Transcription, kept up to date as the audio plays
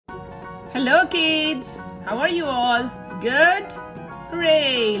Hello kids, how are you all? Good?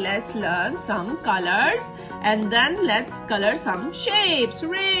 Hooray! Let's learn some colors and then let's color some shapes.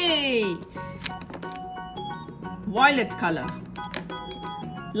 Hooray! Violet color,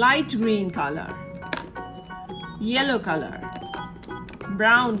 light green color, yellow color,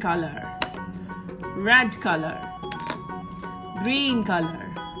 brown color, red color, green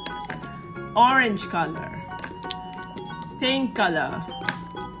color, orange color, pink color,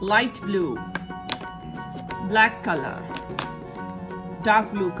 light blue, black color,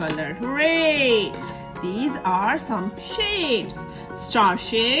 dark blue color. Hooray! These are some shapes. Star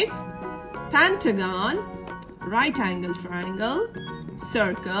shape, pentagon, right angle triangle,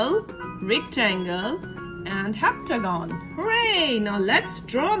 circle, rectangle, and heptagon. Hooray! Now let's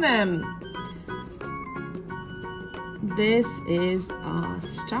draw them. This is a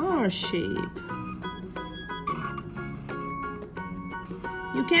star shape.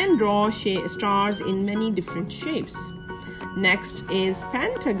 You can draw stars in many different shapes. Next is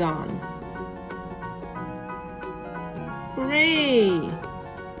pentagon. Hooray!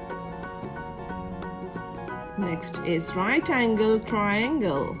 Next is right angle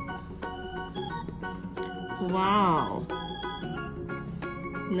triangle. Wow!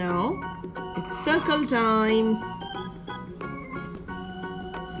 Now it's circle time.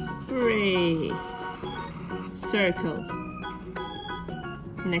 Hooray! Circle.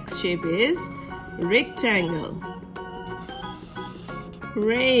 Next shape is rectangle.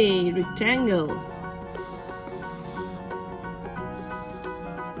 Hooray! Rectangle.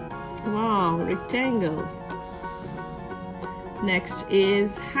 Wow! Rectangle. Next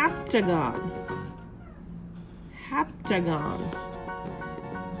is heptagon. Heptagon.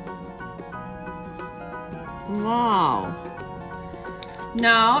 Wow!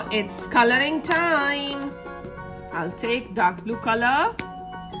 Now it's coloring time. I'll take dark blue color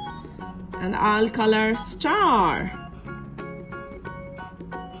and I'll color star.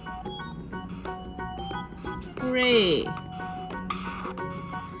 Hooray!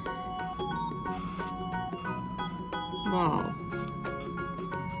 Wow!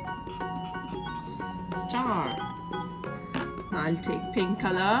 Star. I'll take pink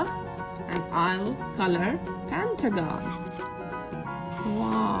color and I'll color pentagon.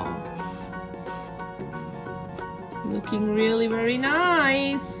 Wow! Looking really very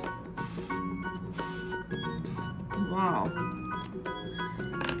nice. Wow.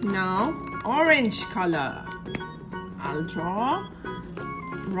 Now orange color. I'll draw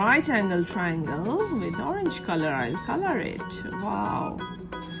right angle triangle with orange color. I'll color it. Wow.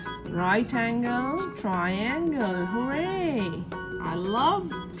 Right angle triangle. Hooray! I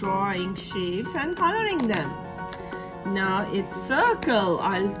love drawing shapes and coloring them. Now it's circle.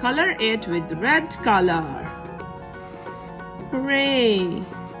 I'll color it with red color. Hooray!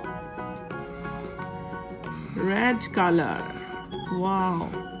 Red color. Wow.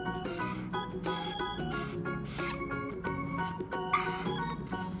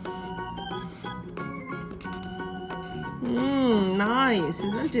 Nice,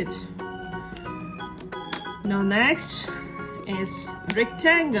 isn't it? Now next is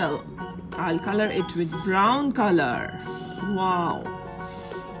rectangle. I'll color it with brown color. Wow.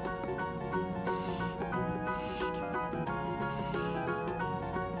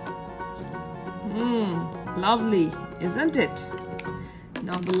 Lovely, isn't it?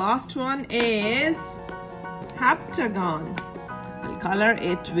 Now the last one is heptagon. I'll color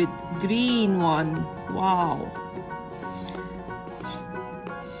it with green one. Wow.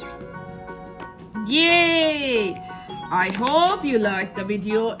 Yay! I hope you liked the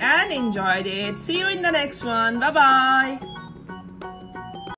video and enjoyed it. See you in the next one. Bye-bye.